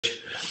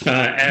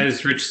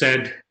As Rich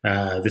said,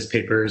 this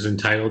paper is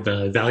entitled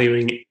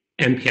Valuing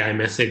MPI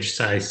Message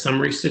Size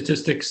Summary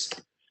Statistics.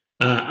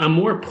 A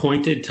more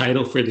pointed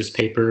title for this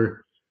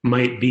paper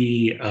might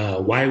be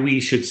Why We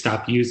Should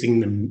Stop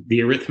Using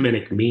the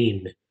Arithmetic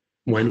Mean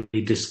When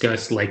We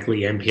Discuss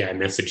Likely MPI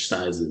Message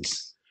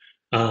Sizes.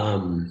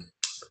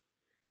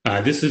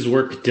 This is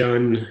work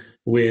done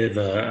with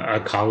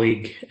a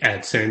colleague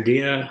at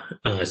Sandia,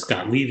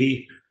 Scott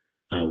Levy.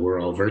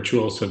 We're all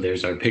virtual, so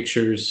there's our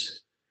pictures.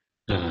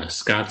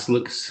 Scott's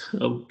looks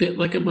a bit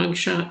like a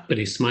mugshot, but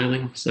he's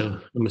smiling,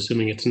 so I'm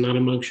assuming it's not a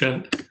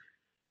mugshot.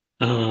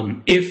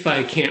 If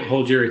I can't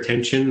hold your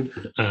attention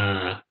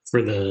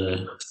for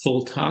the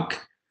full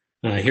talk,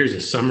 here's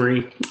a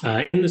summary.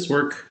 In this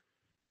work,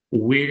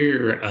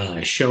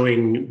 we're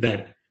showing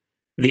that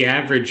the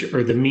average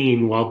or the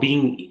mean, while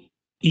being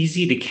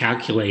easy to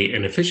calculate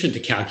and efficient to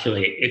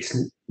calculate, it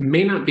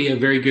may not be a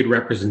very good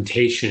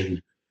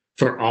representation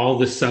for all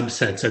the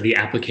subsets of the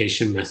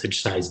application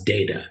message size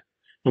data.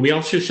 And we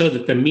also show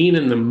that the mean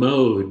and the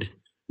mode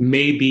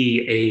may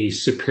be a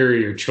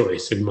superior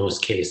choice in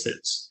most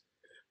cases.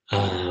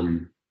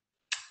 The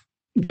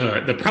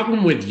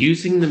problem with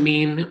using the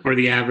mean or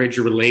the average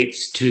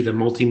relates to the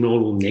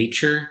multimodal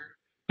nature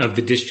of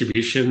the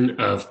distribution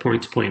of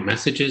point-to-point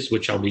messages,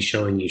 which I'll be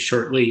showing you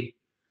shortly.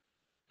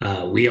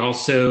 We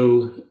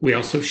also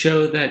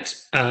show that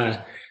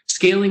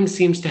scaling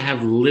seems to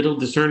have little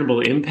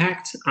discernible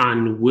impact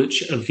on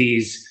which of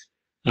these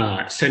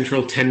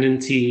central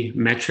tendency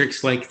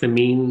metrics like the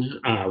mean,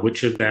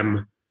 which of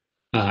them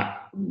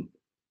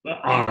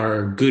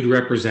are good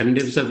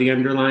representatives of the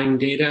underlying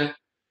data.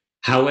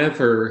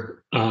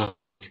 However,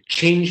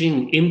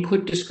 changing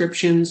input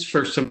descriptions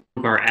for some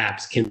of our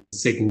apps can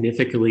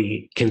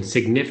significantly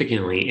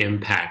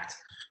impact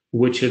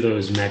which of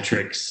those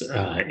metrics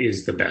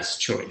is the best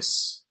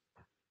choice.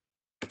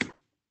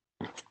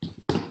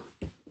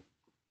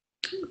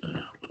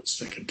 1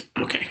 second.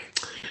 Okay.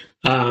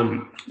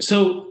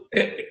 So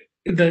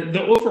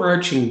the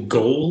overarching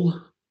goal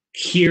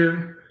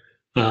here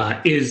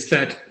is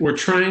that we're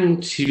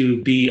trying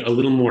to be a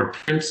little more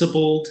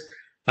principled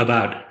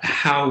about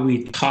how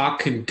we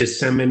talk,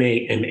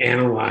 disseminate, and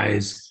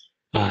analyze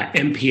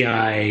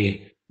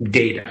MPI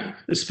data.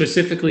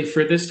 Specifically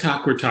for this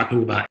talk, we're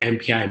talking about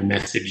MPI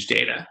message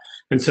data.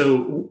 And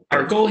so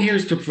our goal here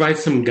is to provide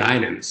some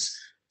guidance.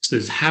 So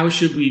how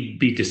should we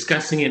be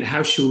discussing it?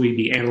 How should we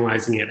be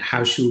analyzing it?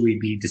 How should we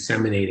be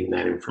disseminating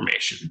that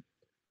information?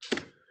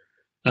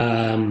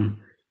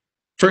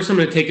 First, I'm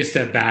going to take a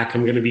step back.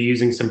 I'm going to be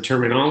using some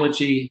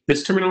terminology.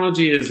 This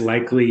terminology is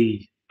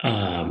likely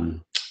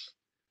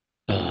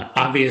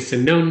obvious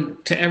and known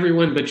to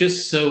everyone, but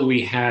just so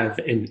we have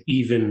an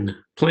even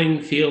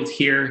playing field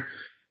here,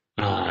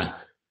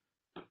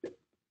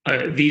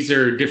 these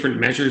are different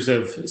measures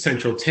of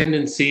central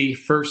tendency.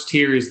 First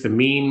here is the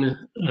mean.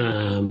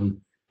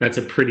 That's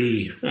a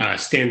pretty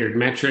standard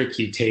metric.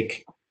 You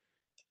take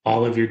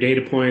all of your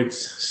data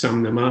points,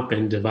 sum them up,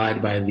 and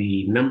divide by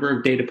the number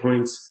of data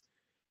points.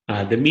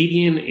 The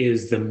median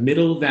is the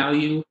middle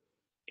value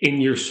in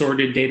your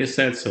sorted data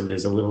set. So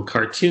there's a little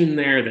cartoon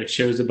there that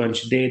shows a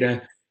bunch of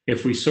data.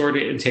 If we sort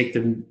it and take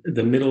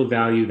the middle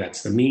value,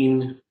 that's the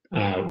mean,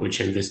 which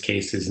in this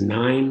case is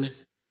 9.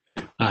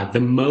 The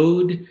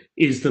mode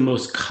is the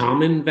most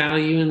common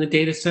value in the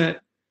data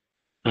set.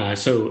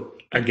 So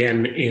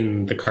again,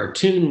 in the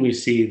cartoon, we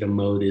see the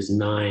mode is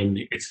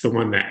 9. It's the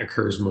one that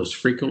occurs most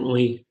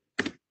frequently.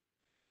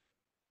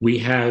 We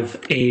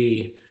have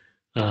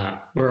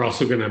we're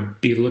also going to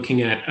be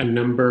looking at a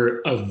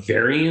number of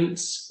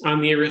variants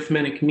on the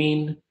arithmetic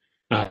mean.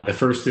 The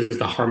first is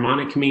the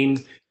harmonic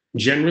mean.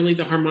 Generally,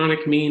 the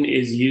harmonic mean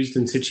is used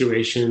in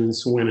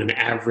situations when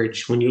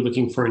you're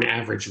looking for an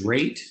average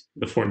rate.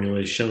 The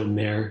formula is shown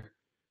there.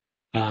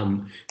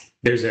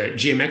 There's a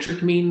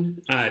geometric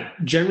mean.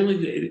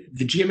 Generally,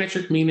 the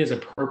geometric mean is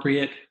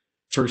appropriate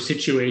for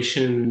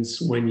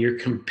situations when you're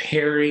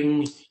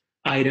comparing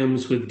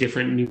items with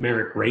different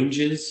numeric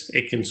ranges.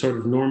 It can sort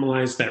of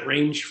normalize that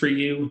range for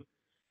you.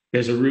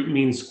 There's a root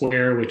mean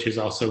square, which is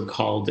also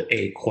called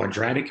a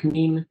quadratic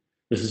mean.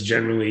 This is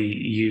generally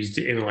used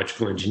in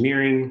electrical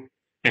engineering.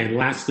 And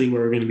lastly,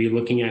 what we're going to be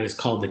looking at is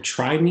called the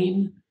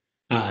trimean.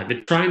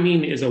 The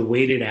trimean is a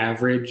weighted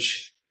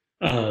average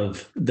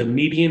of the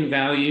median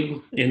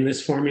value in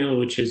this formula,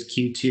 which is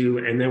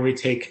Q2, and then we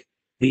take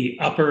the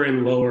upper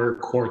and lower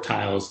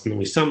quartiles, and then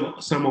we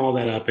sum all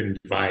that up and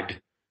divide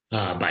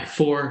by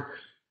 4.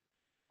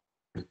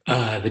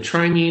 The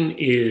trimean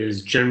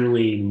is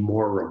generally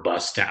more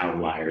robust to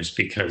outliers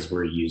because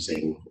we're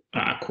using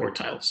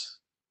quartiles.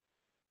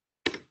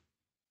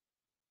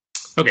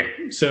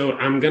 Okay, so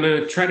I'm going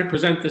to try to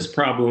present this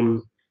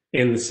problem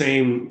in the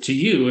same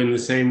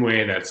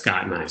way that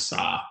Scott and I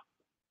saw.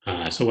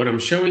 So what I'm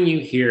showing you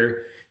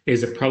here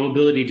is a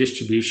probability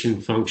distribution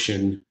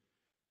function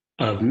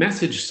of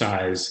message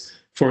size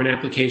for an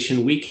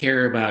application we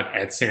care about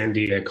at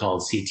Sandia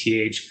called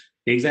CTH.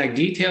 The exact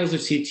details of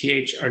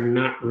CTH are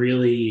not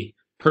really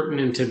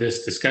pertinent to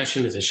this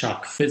discussion. It's a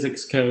shock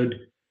physics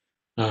code.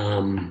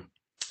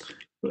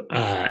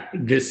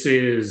 This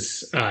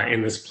is,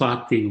 in this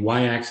plot, the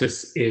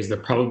y-axis is the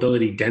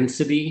probability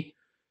density.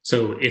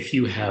 So if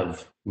you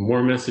have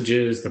more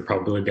messages, the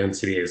probability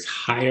density is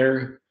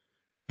higher.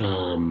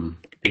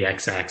 The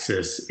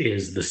x-axis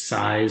is the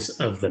size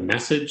of the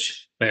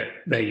message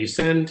that you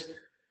send.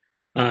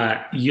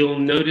 You'll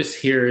notice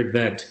here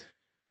that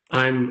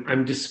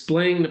I'm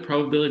displaying the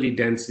probability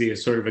density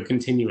as sort of a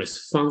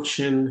continuous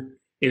function.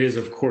 It is,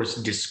 of course,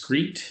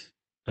 discrete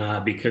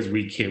because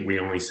we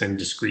only send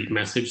discrete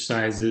message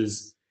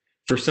sizes.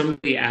 For some of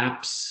the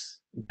apps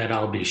that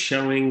I'll be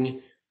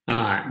showing,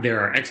 there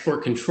are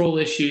export control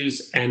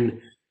issues, and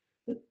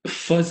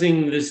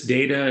fuzzing this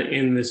data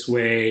in this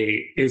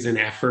way is an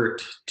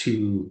effort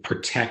to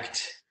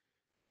protect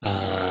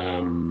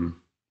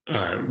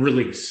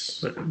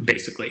release,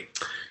 basically.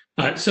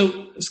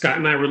 So Scott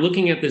and I were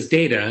looking at this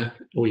data.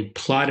 We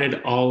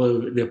plotted all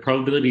of the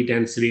probability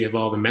density of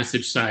all the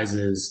message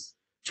sizes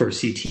for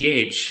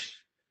CTH.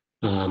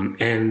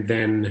 And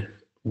then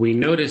we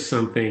noticed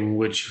something,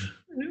 which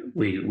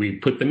we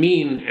put the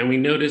mean, and we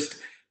noticed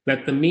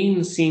that the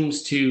mean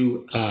seems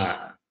to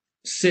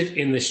sit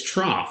in this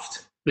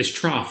trough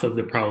of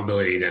the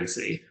probability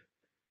density.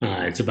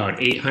 It's about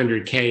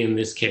 800K in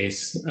this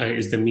case,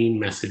 is the mean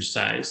message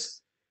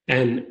size.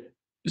 And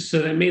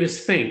so that made us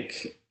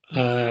think,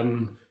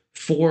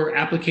 for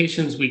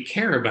applications we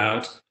care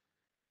about,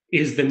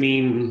 is the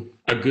mean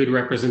a good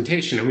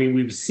representation? I mean,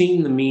 we've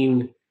seen the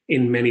mean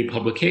in many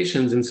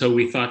publications, and so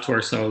we thought to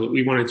ourselves,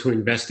 we wanted to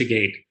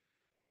investigate,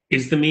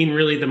 is the mean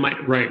really the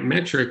right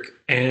metric,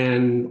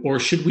 or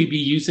should we be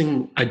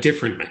using a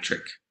different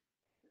metric?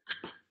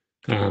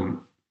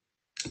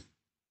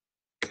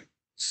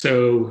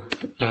 So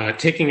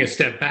taking a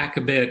step back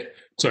a bit,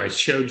 so I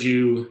showed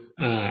you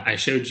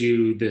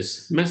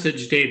this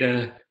message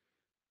data.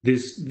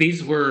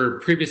 These were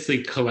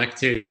previously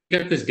collected. We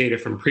got this data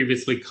from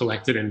previously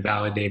collected and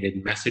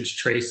validated message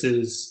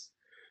traces.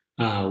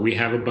 We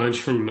have a bunch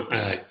from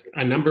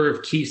a number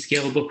of key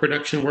scalable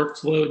production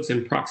workloads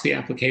and proxy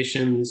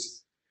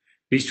applications.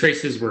 These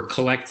traces were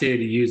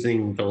collected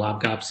using the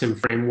LabGOPSIM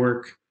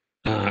framework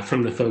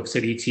from the folks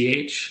at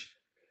ETH.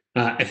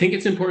 I think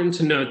it's important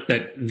to note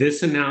that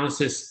this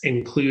analysis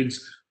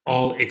includes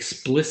all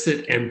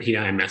explicit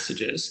MPI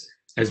messages.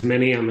 As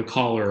many on the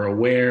call are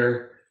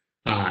aware,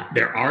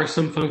 there are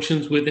some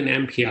functions within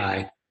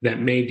MPI that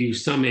may do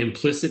some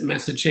implicit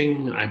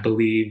messaging. I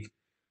believe,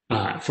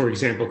 for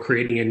example,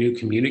 creating a new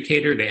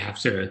communicator, they have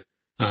to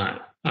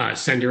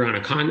send her on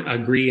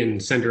agree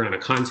and send her on a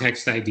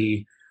context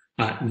ID.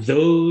 That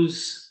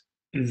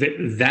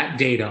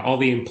data, all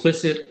the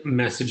implicit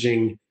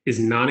messaging, is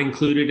not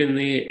included in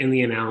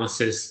the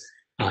analysis.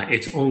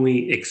 It's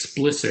only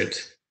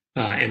explicit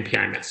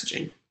MPI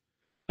messaging.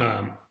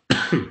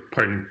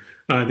 Pardon.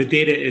 The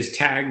data is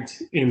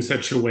tagged in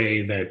such a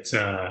way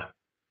that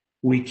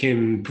we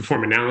can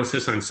perform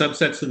analysis on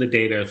subsets of the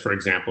data. For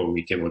example,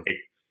 we can look at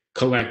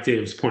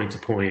collectives,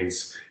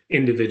 point-to-points,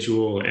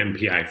 individual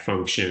MPI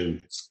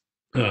functions,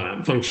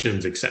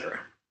 etc.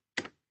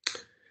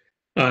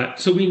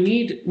 So we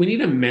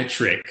need a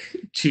metric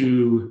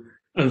to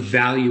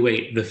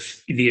evaluate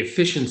the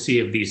efficiency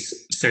of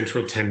these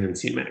central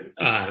tendency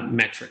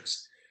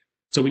metrics.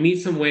 So we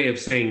need some way of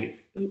saying,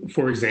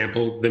 for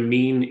example, the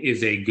mean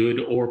is a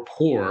good or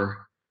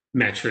poor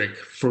metric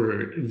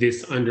for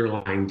this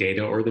underlying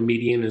data, or the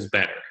median is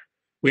better.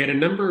 We had a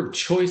number of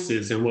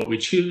choices, and what we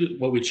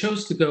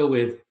chose to go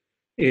with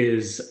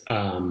is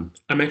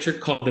a metric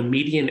called the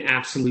median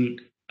absolute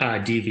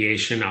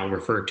deviation. I'll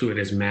refer to it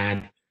as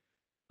MAD.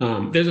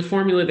 There's a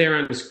formula there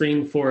on the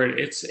screen for it.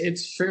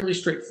 It's fairly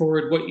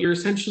straightforward. What you're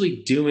essentially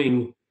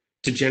doing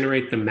to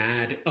generate the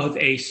MAD of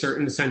a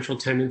certain central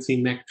tendency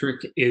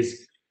metric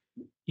is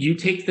you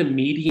take the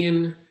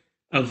median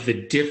of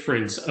the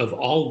difference of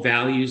all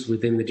values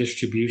within the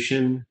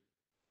distribution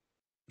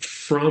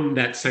from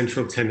that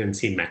central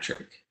tendency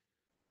metric.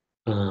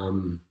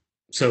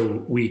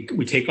 So we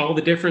take all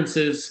the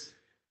differences,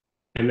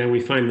 and then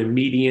we find the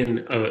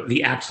median,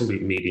 the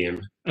absolute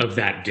median of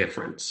that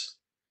difference.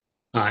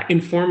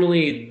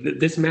 Informally,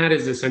 this MAD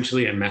is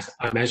essentially a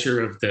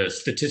measure of the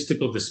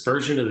statistical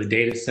dispersion of the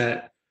data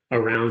set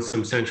around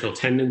some central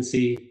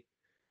tendency.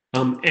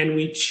 And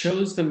we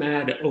chose the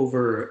MAD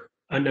over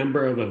a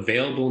number of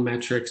available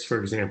metrics,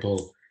 for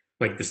example,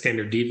 like the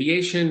standard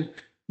deviation,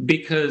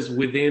 because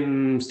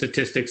within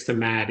statistics, the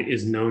MAD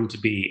is known to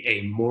be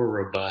a more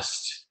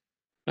robust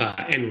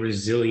and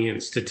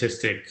resilient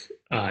statistic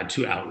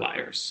to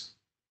outliers.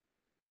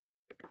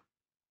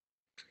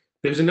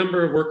 There's a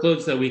number of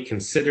workloads that we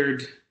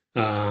considered.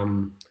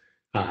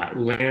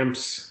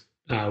 LAMPS,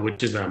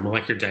 which is a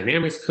molecular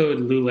dynamics code,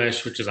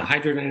 LULESH, which is a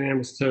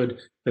hydrodynamics code.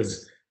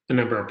 There's a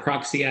number of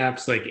proxy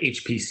apps like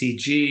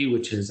HPCG,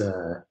 which is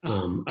a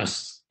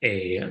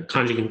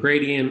conjugate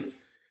gradient.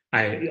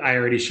 I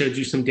already showed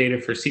you some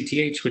data for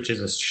CTH, which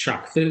is a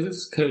shock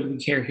physics code we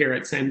care here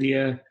at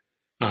Sandia.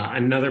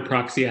 Another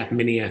proxy app,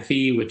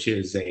 MiniFE, which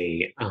is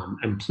a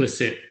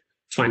implicit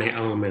finite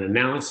element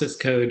analysis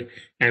code.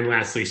 And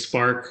lastly,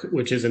 Spark,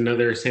 which is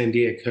another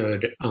Sandia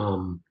code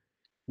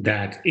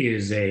that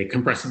is a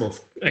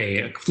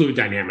fluid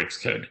dynamics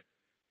code.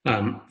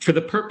 For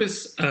the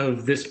purpose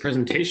of this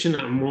presentation,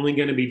 I'm only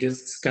going to be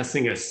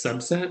discussing a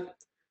subset,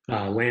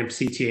 LAMP,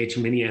 CTH,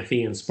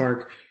 Mini-FE, and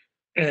Spark.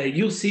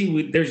 You'll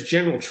see there's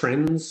general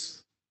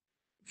trends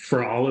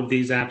for all of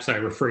these apps. I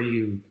refer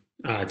you,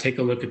 take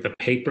a look at the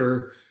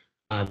paper.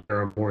 There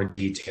are more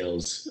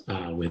details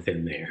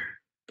within there.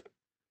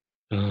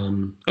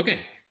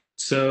 Okay,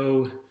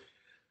 so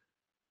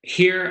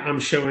here I'm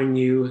showing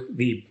you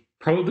the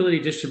probability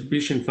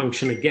distribution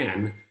function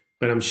again,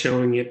 but I'm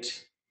showing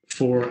it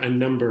for a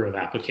number of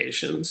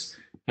applications,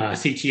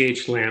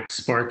 CTH, LAMP,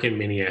 Spark, and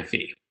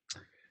Mini-FE.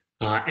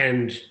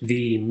 And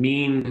the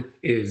mean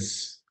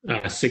is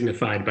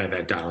signified by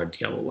that dotted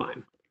yellow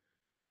line.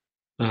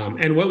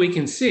 And what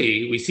we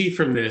see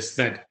from this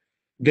that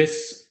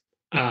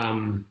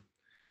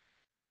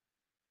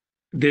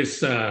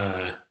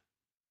the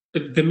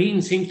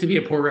mean seems to be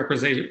a poor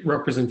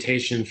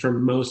representation for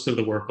most of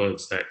the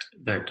workloads that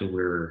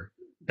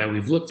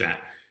we've looked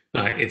at.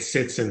 It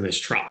sits in this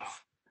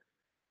trough.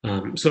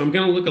 So I'm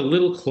going to look a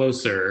little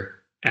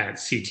closer at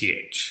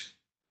CTH.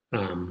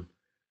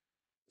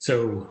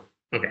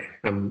 Okay,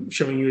 I'm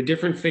showing you a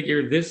different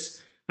figure.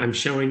 This I'm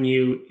showing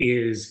you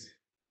is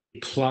a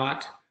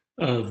plot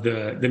of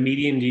the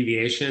median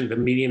deviation, the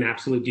median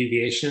absolute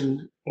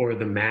deviation, or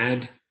the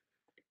MAD.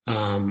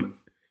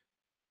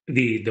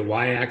 The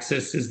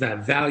y-axis is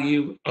that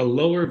value. A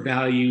lower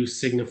value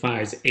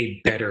signifies a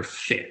better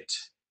fit.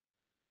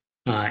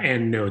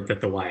 And note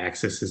that the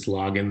y-axis is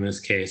log in this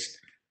case.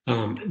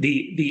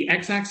 The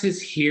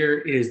x-axis here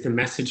is the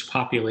message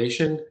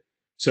population.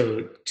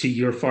 So to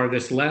your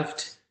farthest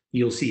left,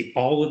 you'll see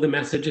all of the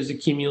messages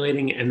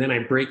accumulating, and then I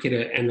break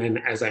it, and then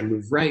as I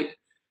move right,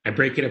 I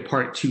break it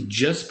apart to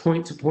just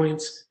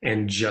point-to-points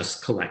and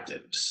just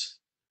collectives.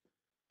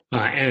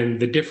 And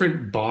the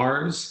different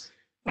bars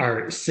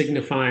are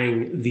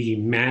signifying the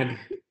MAD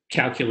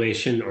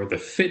calculation or the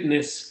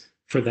fitness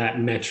for that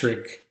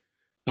metric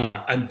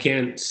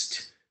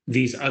against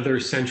these other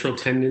central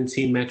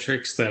tendency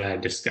metrics that I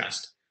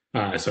discussed.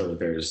 So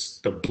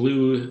there's the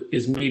blue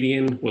is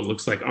median, what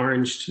looks like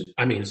orange.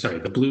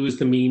 The blue is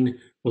the mean,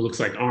 what looks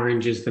like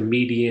orange is the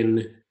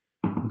median,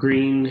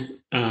 green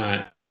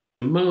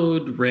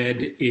mode,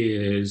 red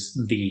is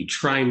the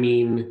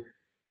trimean,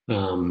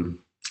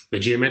 the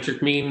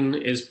geometric mean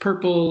is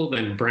purple,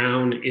 then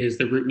brown is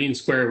the root mean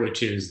square,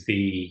 which is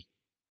the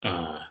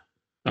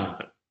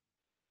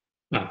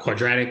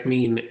quadratic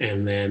mean,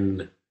 and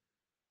then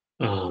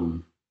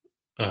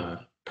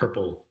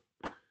purple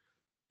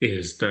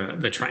is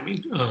the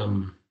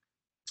trimean.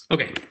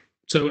 Okay,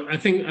 so I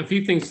think a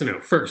few things to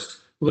note. First,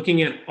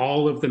 looking at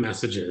all of the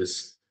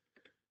messages,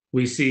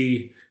 we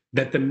see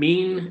that the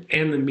mean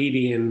and the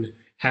median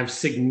have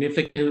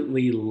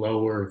significantly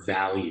lower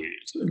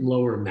values,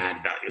 lower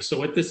MAD values. So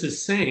what this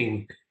is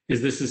saying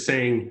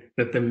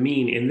that the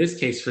mean, in this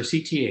case for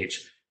CTH,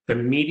 the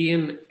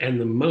median and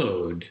the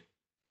mode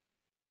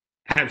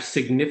have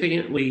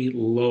significantly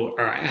low,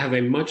 or are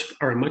a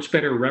much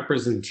better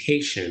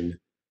representation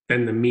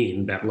than the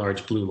mean, that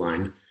large blue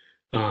line,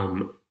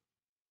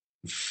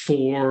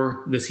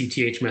 for the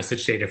CTH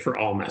message data for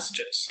all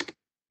messages.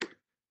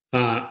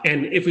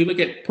 And if we look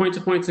at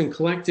point-to-points and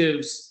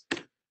collectives,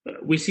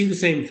 we see the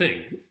same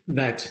thing,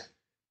 that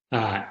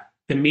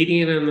the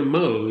median and the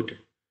mode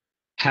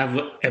have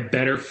a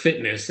better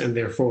fitness and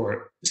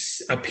therefore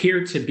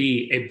appear to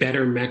be a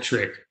better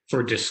metric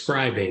for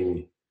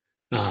describing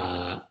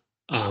the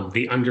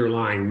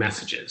underlying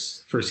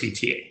messages for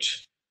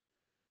CTH.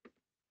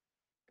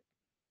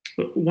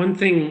 One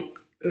thing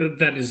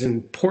that is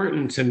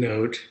important to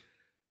note,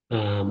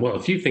 well, a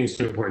few things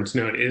important to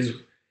note is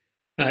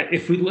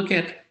if we look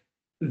at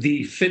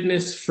the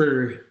fitness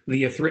for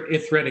the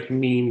arithmetic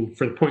mean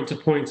for the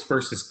point-to-points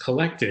versus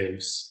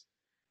collectives,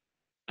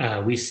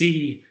 we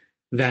see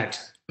that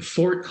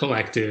for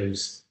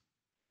collectives,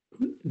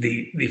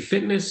 the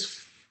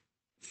fitness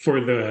for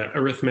the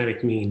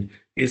arithmetic mean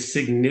is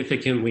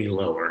significantly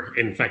lower.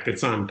 In fact,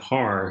 it's on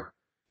par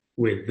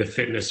with the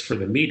fitness for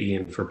the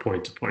median for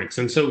point-to-points.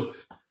 And so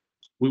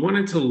we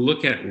wanted to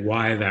look at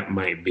why that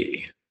might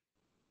be.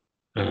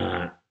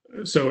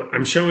 So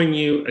I'm showing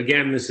you,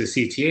 again, this is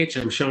CTH.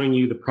 I'm showing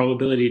you the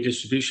probability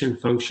distribution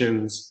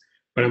functions,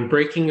 but I'm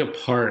breaking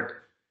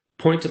apart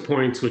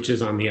point-to-points, which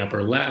is on the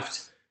upper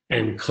left,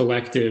 and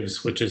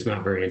collectives, which is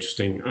not very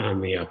interesting,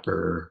 on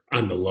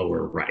the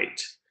lower right.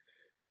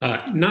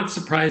 Not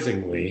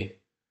surprisingly,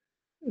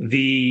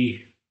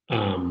 the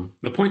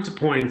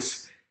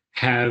point-to-points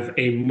have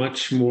a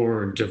much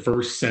more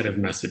diverse set of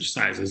message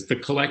sizes. The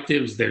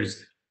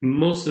collectives,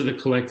 most of the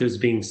collectives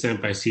being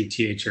sent by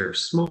CTH are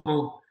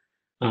small.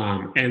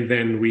 And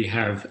then we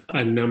have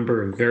a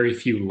number of very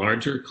few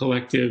larger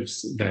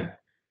collectives that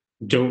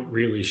don't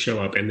really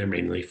show up, and they're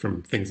mainly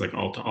from things like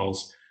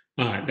all-to-alls,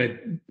 that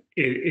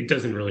it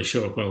doesn't really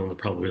show up well in the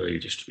probability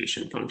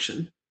distribution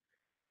function.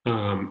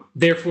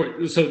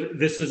 Therefore, so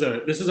this is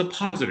a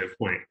positive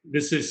point.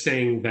 This is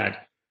saying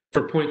that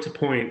for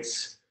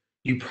point-to-points,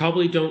 you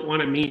probably don't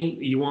want a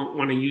mean. You won't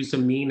want to use a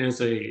mean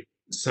as a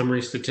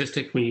summary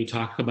statistic when you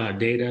talk about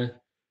data.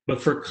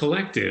 But for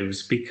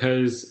collectives,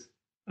 because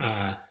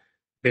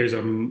there's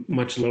a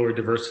much lower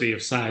diversity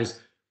of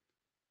size,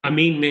 a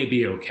mean may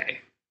be okay.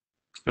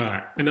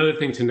 Another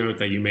thing to note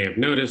that you may have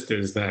noticed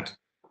is that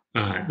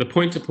the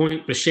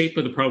point-to-point, the shape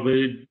of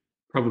the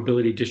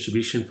probability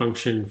distribution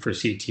function for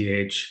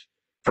CTH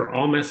for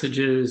all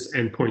messages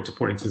and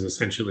point-to-points is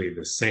essentially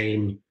the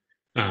same.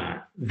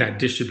 That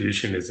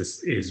distribution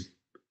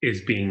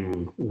is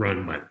being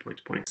run by the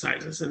point-to-point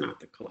sizes and not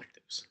the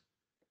collectives.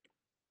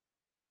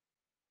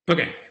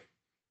 Okay,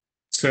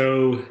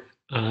 so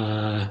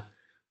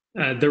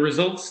the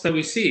results that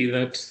we see,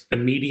 that the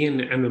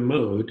median and the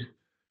mode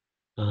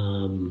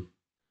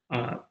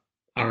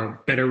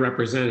are better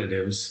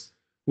representatives,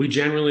 we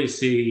generally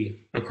see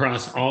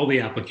across all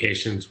the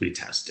applications we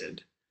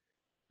tested.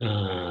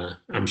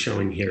 I'm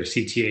showing here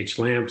CTH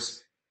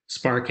lamps,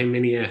 Spark and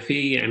Mini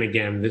FE, and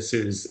again, this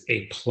is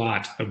a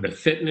plot of the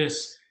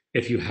fitness.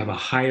 If you have a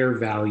higher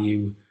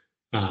value,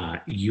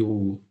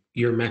 your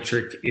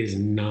metric is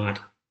not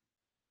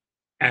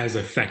as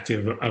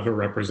effective of a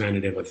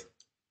representative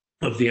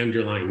of the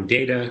underlying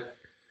data.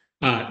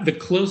 The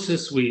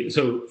closest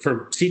so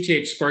for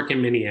CTH, Spark,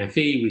 and Mini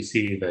FE, we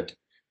see that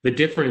the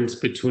difference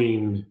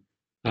between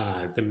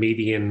the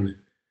median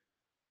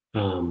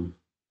and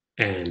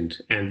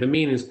the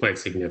mean is quite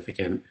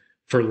significant.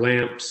 For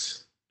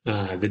lamps,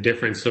 the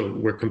difference, so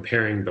we're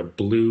comparing the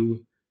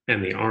blue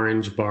and the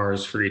orange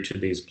bars for each of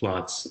these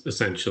plots,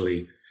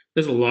 essentially.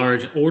 There's a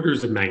large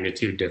orders of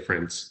magnitude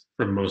difference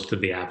from most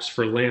of the apps.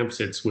 For lamps,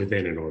 it's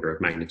within an order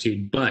of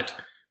magnitude, but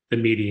the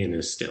median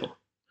is still.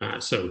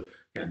 So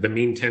yeah, the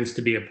mean tends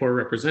to be a poor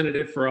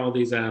representative for all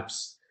these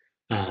apps.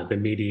 The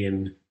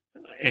median,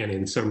 and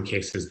in some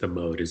cases, the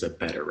mode is a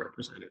better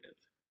representative.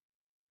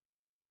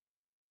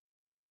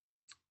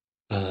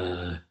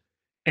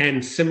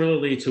 And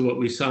similarly to what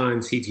we saw in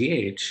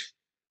CTH,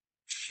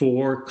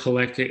 for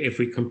collective, if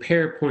we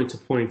compare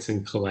point-to-points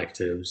and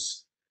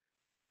collectives,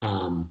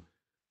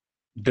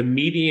 the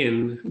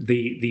median,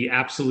 the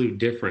absolute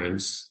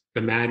difference,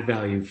 the MAD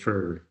value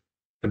for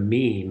the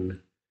mean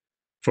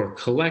for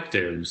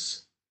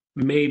collectives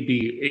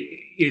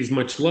is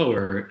much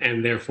lower,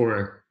 and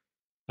therefore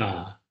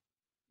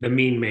the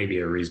mean may be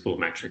a reasonable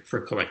metric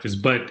for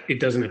collectives, but it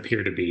doesn't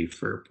appear to be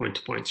for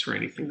point-to-points for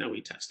anything that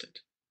we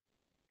tested.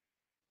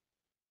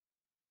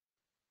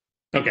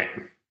 Okay,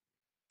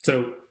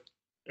 so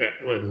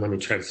let me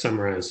try to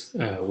summarize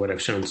what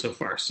I've shown so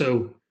far.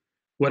 So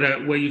what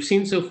you've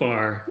seen so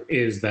far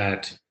is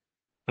that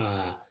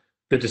the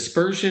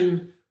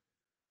dispersion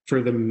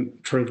for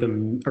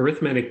the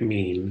arithmetic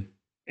mean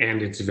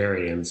and its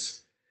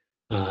variance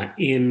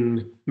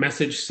in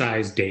message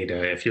size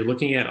data, if you're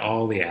looking at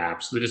all the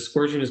apps, the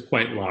dispersion is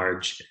quite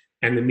large,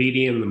 and the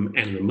median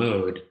and the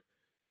mode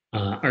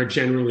are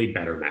generally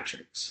better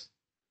metrics.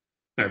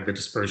 The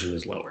dispersion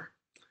is lower.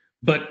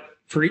 But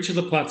for each of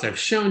the plots I've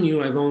shown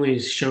you, I've only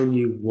shown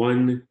you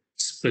one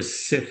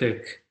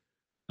specific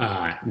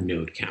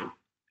node count.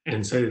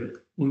 And so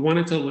we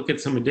wanted to look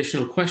at some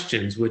additional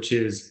questions, which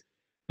is,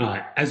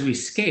 as we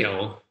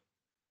scale,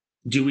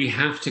 do we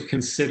have to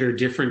consider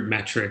different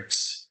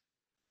metrics,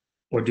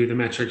 or do the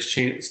metrics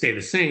stay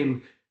the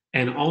same?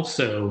 And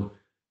also,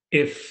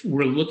 if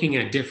we're looking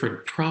at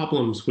different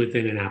problems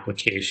within an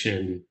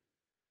application,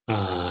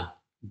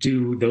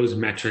 do those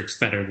metrics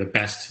that are the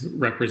best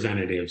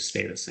representatives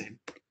stay the same?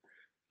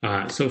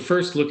 So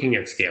first, looking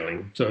at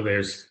scaling. So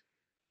there's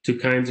two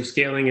kinds of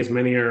scaling, as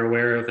many are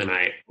aware of, and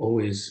I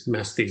always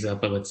mess these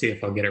up, but let's see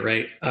if I'll get it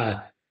right.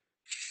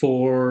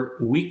 For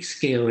weak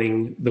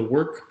scaling, the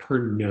work per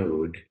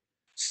node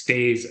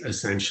stays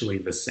essentially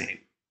the same.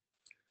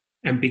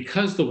 And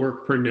because the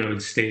work per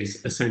node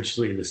stays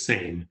essentially the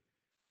same,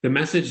 the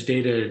message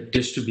data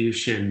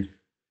distribution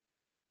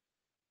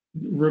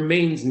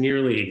remains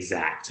nearly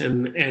exact.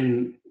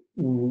 And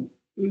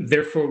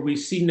therefore, we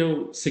see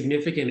no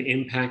significant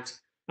impact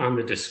on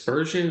the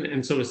dispersion.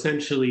 And so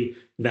essentially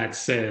that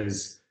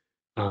says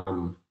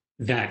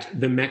that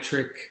the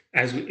metric,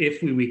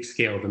 if we weak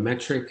scale, the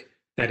metric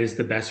that is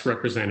the best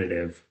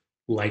representative,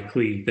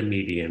 likely the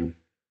median,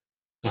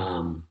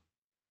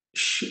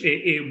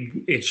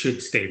 it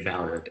should stay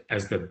valid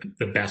as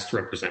the best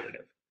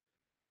representative.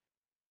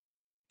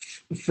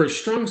 For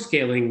strong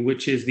scaling,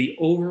 which is the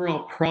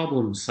overall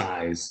problem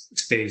size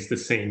stays the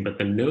same, but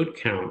the node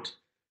count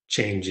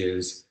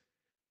changes,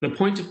 the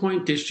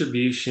point-to-point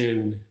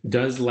distribution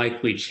does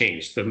likely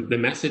change. The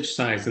message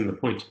size in the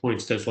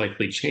point-to-points does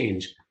likely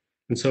change.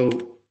 And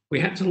so we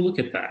had to look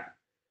at that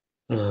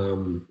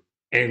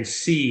and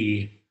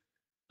see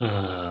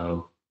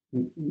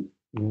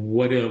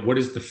what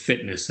is the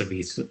fitness of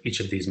each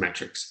of these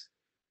metrics.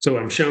 So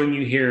what I'm showing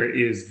you here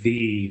is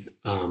the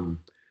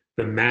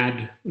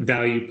MAD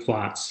value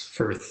plots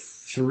for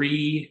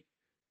three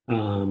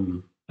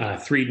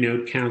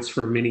node counts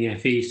for Mini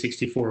FE,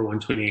 64,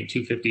 128,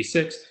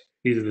 256.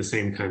 These are the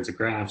same kinds of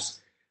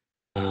graphs.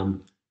 The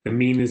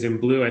mean is in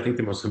blue. I think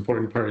the most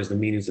important part is the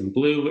mean is in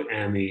blue,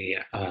 and the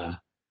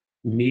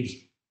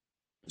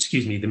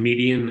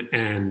median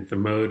and the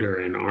mode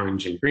are in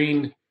orange and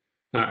green.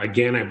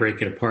 Again, I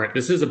break it apart.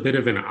 This is a bit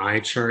of an eye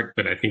chart,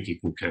 but I think you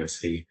can kind of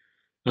see.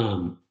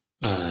 Um,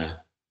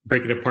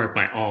 break it apart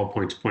by all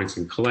points,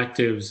 and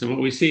collectives. And what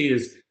we see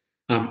is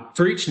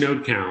for each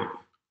node count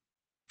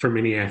for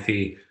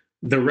mini-FE,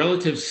 the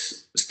relative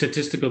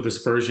statistical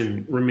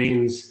dispersion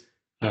remains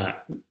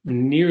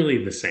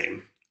nearly the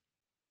same.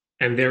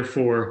 And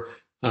therefore,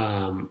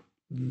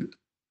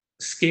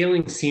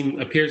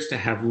 scaling appears to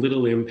have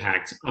little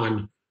impact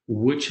on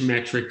which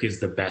metric is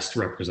the best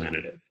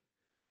representative.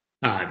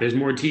 There's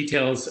more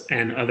details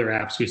and other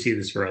apps. We see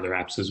this for other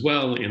apps as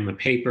well in the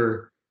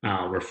paper.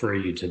 I'll refer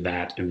you to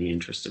that in the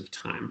interest of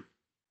time.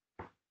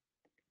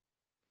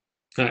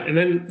 And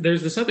then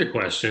there's this other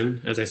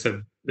question, as I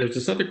said, there's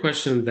this other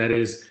question that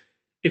is,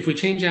 if we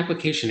change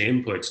application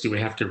inputs, do we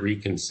have to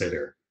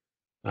reconsider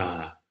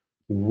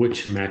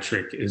which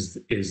metric is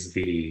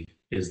the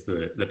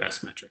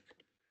best metric?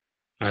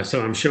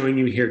 So I'm showing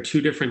you here two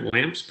different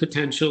LAMMPS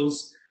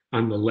potentials.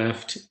 On the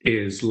left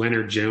is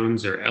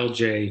Leonard-Jones or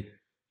LJ,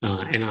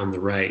 and on the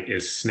right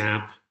is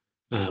SNAP,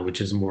 which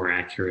is a more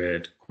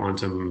accurate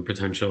quantum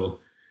potential.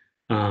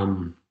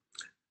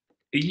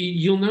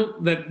 You'll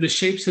note that the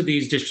shapes of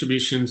these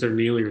distributions are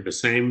nearly the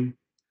same.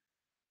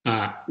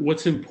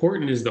 What's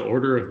important is the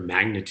order of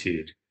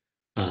magnitude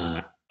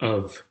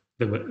of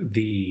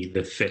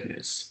the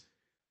fitness.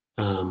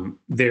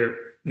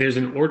 There's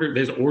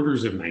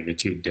orders of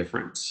magnitude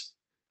difference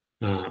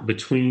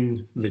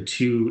between the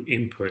two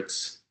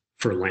inputs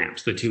for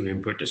LAMMPS, the two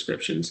input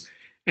descriptions.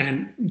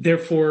 And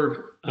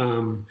therefore,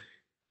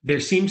 there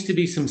seems to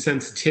be some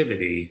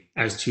sensitivity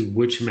as to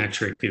which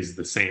metric is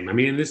the same. I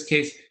mean, in this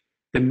case,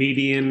 the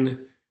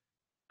median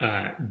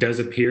does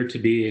appear to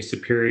be a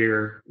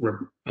superior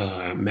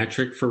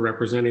metric for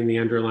representing the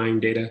underlying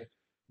data,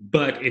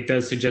 but it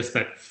does suggest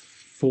that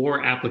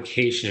for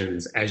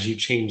applications, as you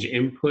change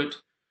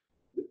input,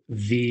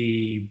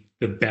 the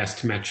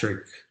best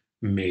metric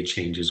may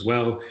change as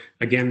well.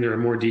 Again, there are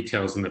more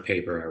details in the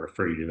paper. I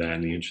refer you to that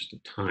in the interest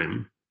of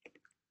time.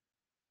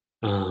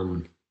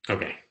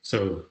 Okay,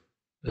 so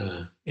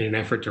in an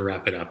effort to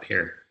wrap it up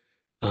here,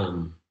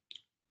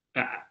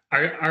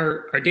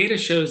 our data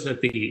shows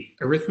that the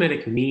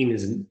arithmetic mean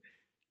is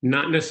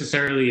not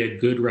necessarily a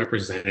good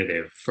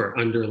representative for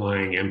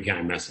underlying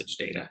MPI message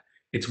data.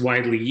 It's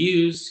widely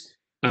used.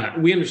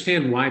 We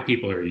understand why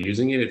people are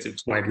using it.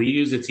 It's widely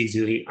used. It's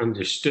easily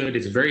understood.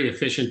 It's very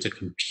efficient to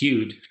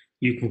compute.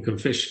 You can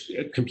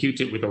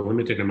compute it with a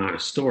limited amount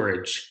of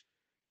storage.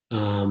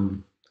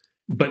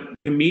 But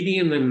the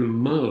median and the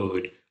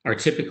mode are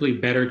typically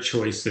better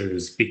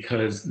choices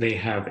because they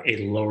have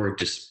a lower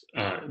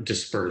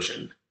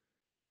dispersion.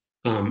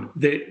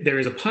 There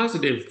is a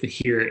positive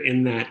here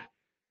in that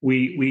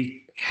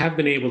we have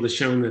been able to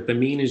show that the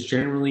mean is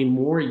generally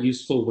more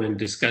useful when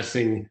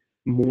discussing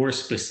more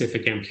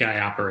specific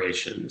MPI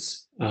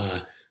operations,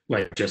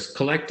 like just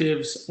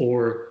collectives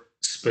or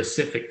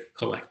specific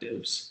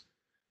collectives.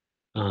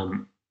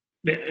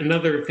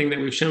 Another thing that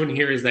we've shown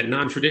here is that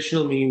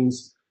non-traditional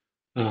means,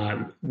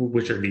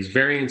 which are these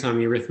variants on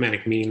the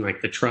arithmetic mean,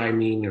 like the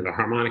tri-mean or the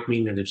harmonic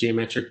mean or the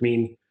geometric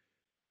mean,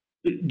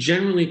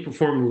 generally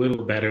perform a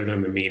little better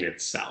than the mean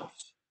itself.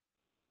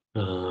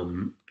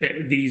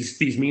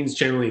 These means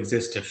generally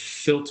exist to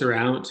filter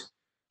out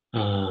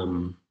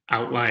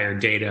outlier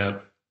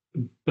data,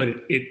 but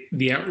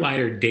the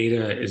outlier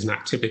data is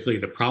not typically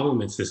the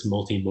problem. It's this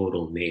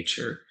multimodal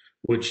nature,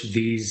 which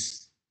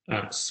these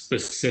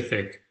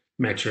specific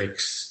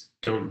metrics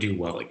don't do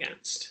well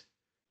against.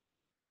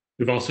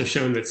 We've also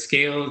shown that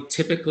scale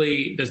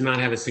typically does not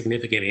have a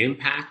significant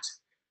impact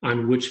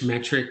on which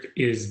metric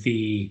is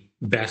the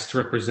best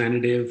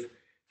representative.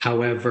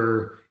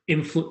 However,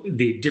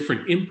 the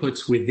different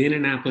inputs within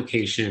an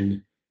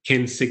application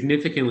can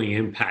significantly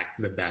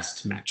impact the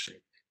best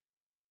metric.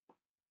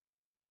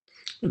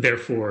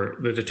 Therefore,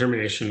 the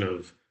determination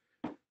of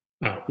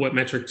what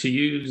metric to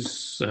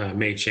use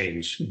may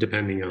change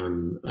depending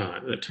on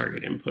the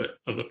target input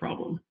of the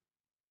problem.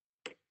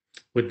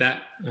 With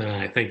that,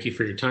 I thank you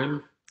for your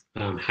time.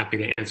 I'm happy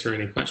to answer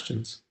any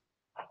questions.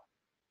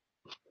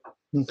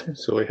 Okay,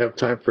 so we have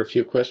time for a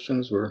few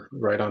questions. We're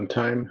right on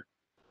time.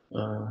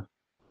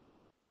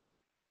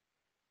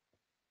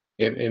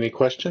 Any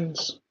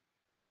questions?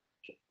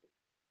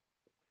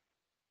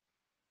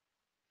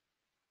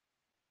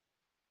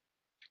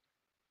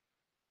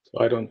 So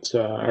I don't.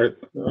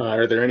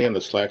 Are there any on the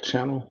Slack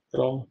channel at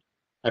all?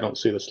 I don't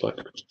see the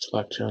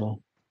Slack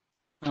channel.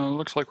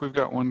 Looks like we've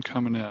got one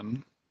coming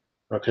in.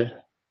 Okay.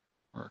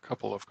 Or a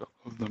couple of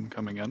them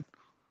coming in.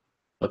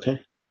 Okay.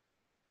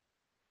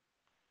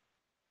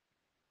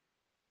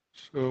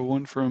 So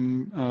one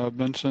from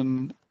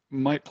Benson.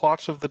 Might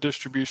plots of the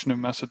distribution of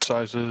message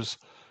sizes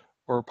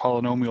or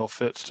polynomial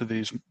fits to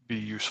these be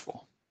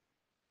useful?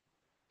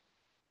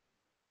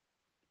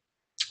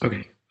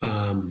 Okay.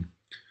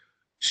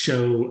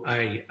 So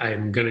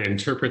I'm going to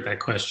interpret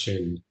that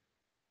question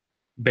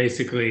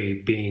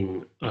basically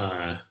being,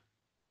 I'm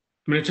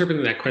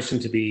interpreting that question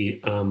to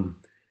be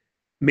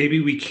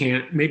maybe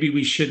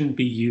we shouldn't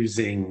be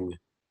using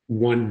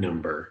one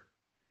number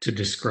to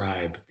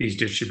describe these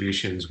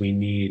distributions, we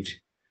need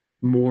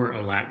more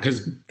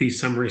because these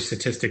summary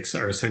statistics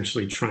are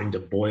essentially trying to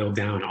boil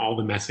down all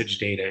the message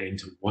data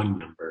into one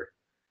number.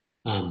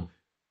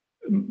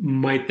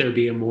 Might there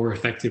be a more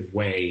effective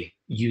way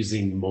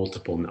using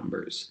multiple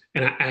numbers?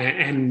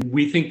 And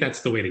we think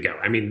that's the way to go.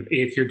 I mean,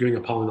 if you're doing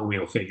a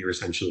polynomial fit, you're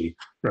essentially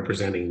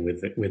representing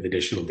with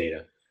additional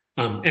data.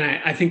 And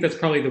I think that's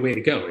probably the way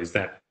to go, is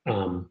that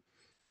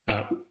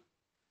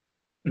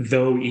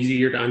though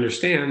easier to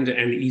understand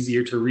and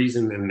easier to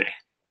reason and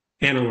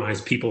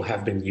analyze, people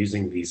have been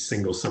using these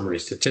single summary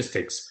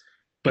statistics,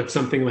 but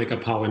something like a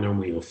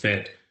polynomial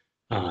fit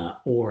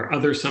or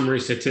other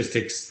summary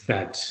statistics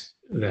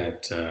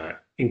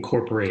that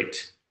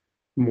incorporate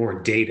more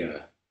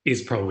data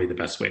is probably the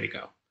best way to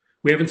go.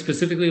 We haven't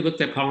specifically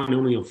looked at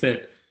polynomial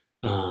fit.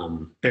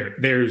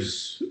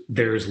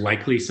 There's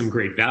likely some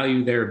great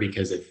value there,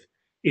 because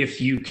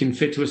if you can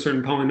fit to a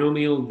certain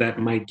polynomial, that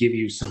might give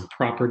you some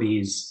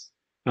properties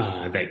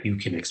that you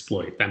can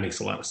exploit. That makes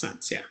a lot of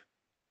sense, yeah.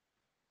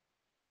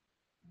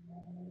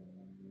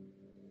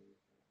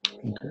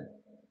 Okay.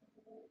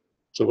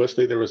 So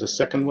Wesley, there was a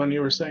second one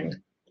you were saying?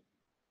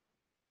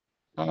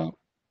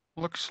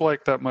 Looks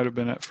like that might have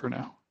been it for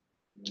now.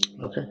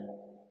 Okay.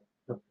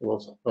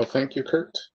 Well, thank you, Kurt.